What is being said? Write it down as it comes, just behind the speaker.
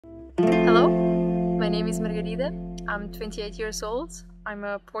Hello, my name is Margarida. I'm 28 years old. I'm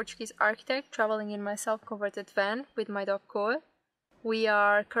a Portuguese architect traveling in my self-converted van with my dog Koa. We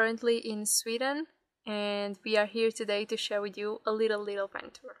are currently in Sweden and we are here today to share with you a little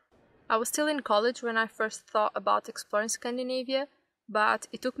van tour. I was still in college when I first thought about exploring Scandinavia, but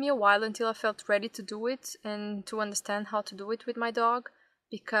it took me a while until I felt ready to do it and to understand how to do it with my dog,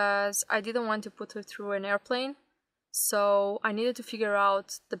 because I didn't want to put her through an airplane. So I needed to figure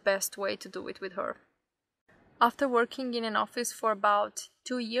out the best way to do it with her. After working in an office for about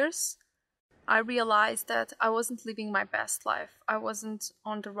 2 years, I realized that I wasn't living my best life. I wasn't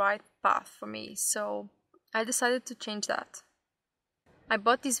on the right path for me, so I decided to change that. I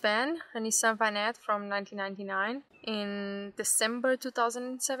bought this van, a Nissan Vanette from 1999, in December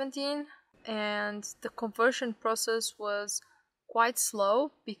 2017, and the conversion process was quite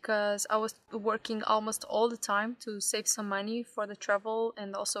slow because I was working almost all the time to save some money for the travel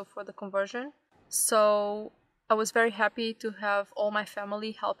and also for the conversion. So I was very happy to have all my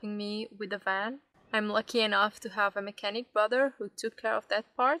family helping me with the van. I'm lucky enough to have a mechanic brother who took care of that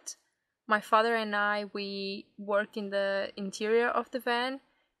part. My father and I, we worked in the interior of the van,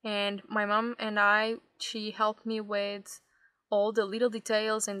 and my mom and she helped me with all the little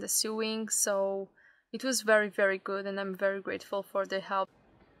details and the sewing, so it was very good, and I'm very grateful for the help.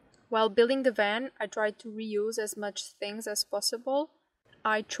 While building the van, I tried to reuse as much things as possible.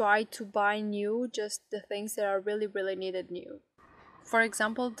 I tried to buy new, just the things that are really needed new. For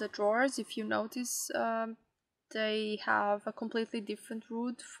example, the drawers, if you notice, they have a completely different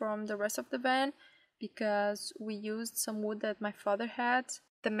wood from the rest of the van because we used some wood that my father had.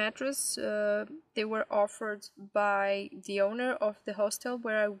 The mattress, they were offered by the owner of the hostel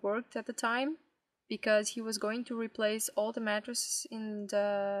where I worked at the time, because he was going to replace all the mattresses in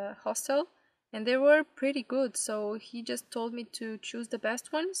the hostel, and they were pretty good, so he just told me to choose the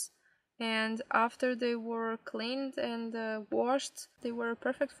best ones, and after they were cleaned and washed, they were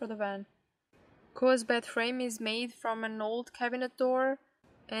perfect for the van. Koa's bed frame is made from an old cabinet door,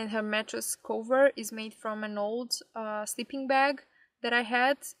 and her mattress cover is made from an old sleeping bag that I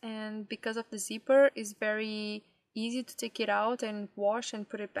had, and because of the zipper, it's very easy to take it out and wash and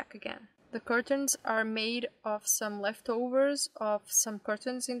put it back again. The curtains are made of some leftovers of some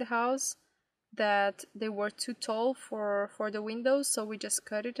curtains in the house that they were too tall for the windows, so we just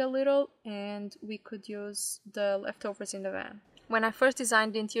cut it a little and we could use the leftovers in the van. When I first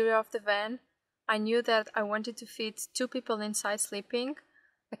designed the interior of the van, I knew that I wanted to fit 2 people inside sleeping,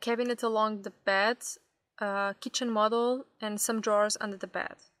 a cabinet along the bed, a kitchen model, and some drawers under the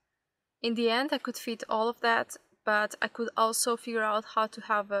bed. In the end, I could fit all of that, but I could also figure out how to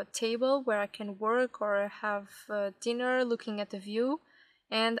have a table where I can work or have dinner looking at the view,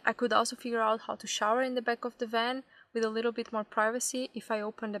 and I could also figure out how to shower in the back of the van with a little bit more privacy if I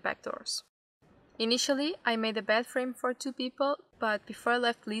open the back doors. Initially, I made a bed frame for 2 people, but before I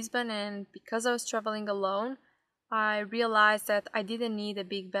left Lisbon and because I was traveling alone, I realized that I didn't need a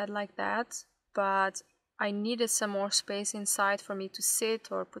big bed like that, but I needed some more space inside for me to sit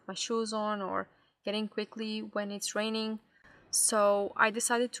or put my shoes on or get in quickly when it's raining. So I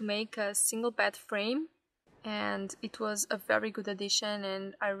decided to make a single bed frame, and it was a very good addition,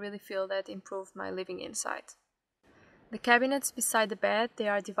 and I really feel that improved my living inside. The cabinets beside the bed, they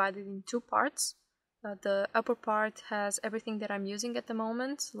are divided in 2 parts. The upper part has everything that I'm using at the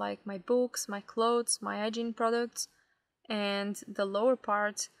moment, like my books, my clothes, my hygiene products, and the lower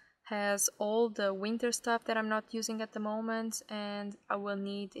part has all the winter stuff that I'm not using at the moment and I will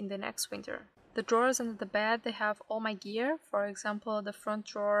need in the next winter. The drawers under the bed, they have all my gear. For example, the front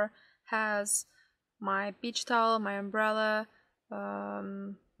drawer has my beach towel, my umbrella,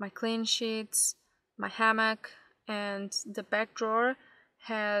 my clean sheets, my hammock, and the back drawer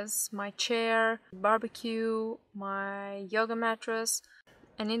has my chair, barbecue, my yoga mattress,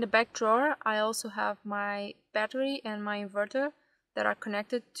 and in the back drawer I also have my battery and my inverter that are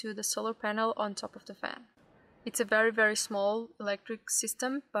connected to the solar panel on top of the fan. It's a very small electric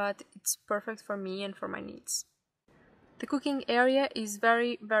system, but it's perfect for me and for my needs. The cooking area is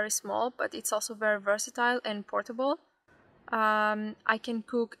very small, but it's also very versatile and portable. I can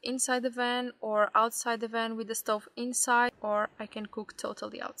cook inside the van or outside the van with the stove inside, or I can cook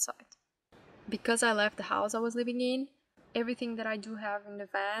totally outside. Because I left the house I was living in, everything that I do have in the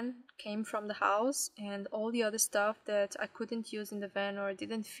van came from the house, and all the other stuff that I couldn't use in the van or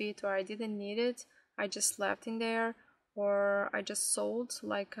didn't fit or I didn't need it, I just left in there, or I just sold,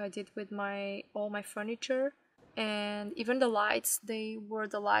 like I did with all my furniture. And even the lights, they were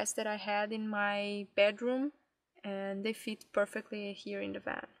the lights that I had in my bedroom, and they fit perfectly here in the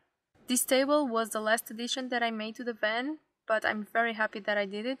van. This table was the last addition that I made to the van, but I'm very happy that I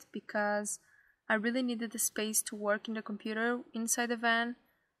did it because I really needed the space to work in the computer inside the van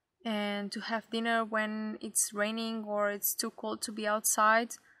and to have dinner when it's raining or it's too cold to be outside.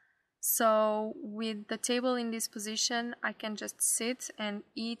 So with the table in this position, I can just sit and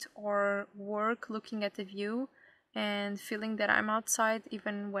eat or work looking at the view and feeling that I'm outside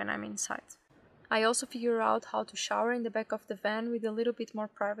even when I'm inside. I also figure out how to shower in the back of the van with a little bit more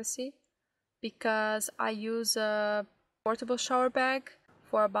privacy because I use a portable shower bag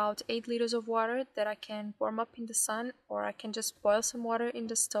for about 8 liters of water that I can warm up in the sun, or I can just boil some water in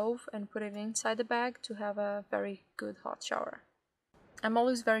the stove and put it inside the bag to have a very good hot shower. I'm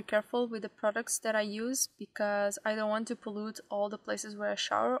always very careful with the products that I use because I don't want to pollute all the places where I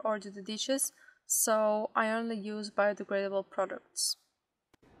shower or do the dishes, so I only use biodegradable products.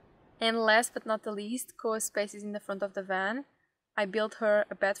 And last but not the least, Koa's space is in the front of the van. I built her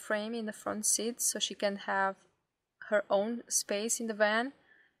a bed frame in the front seat so she can have her own space in the van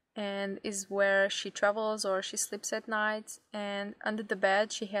and is where she travels or she sleeps at night. And under the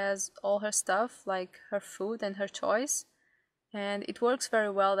bed she has all her stuff like her food and her toys. And it works very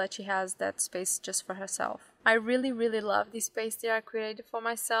well that she has that space just for herself. I really love this space that I created for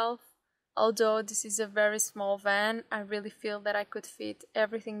myself. Although this is a very small van, I really feel that I could fit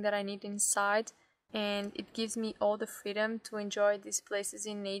everything that I need inside, and it gives me all the freedom to enjoy these places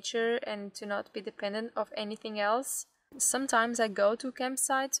in nature and to not be dependent of anything else. Sometimes I go to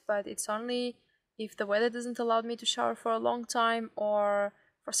campsites, but it's only if the weather doesn't allow me to shower for a long time or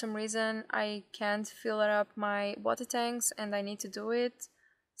for some reason I can't fill up my water tanks and I need to do it.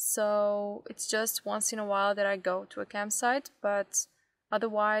 So it's just once in a while that I go to a campsite, but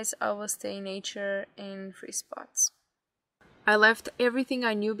otherwise I will stay in nature in free spots. I left everything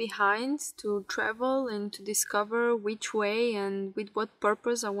I knew behind to travel and to discover which way and with what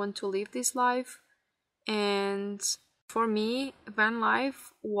purpose I want to live this life. And for me, van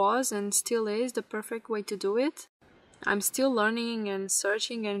life was and still is the perfect way to do it. I'm still learning and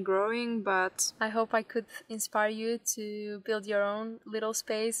searching and growing, but I hope I could inspire you to build your own little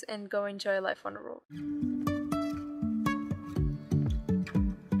space and go enjoy life on the road.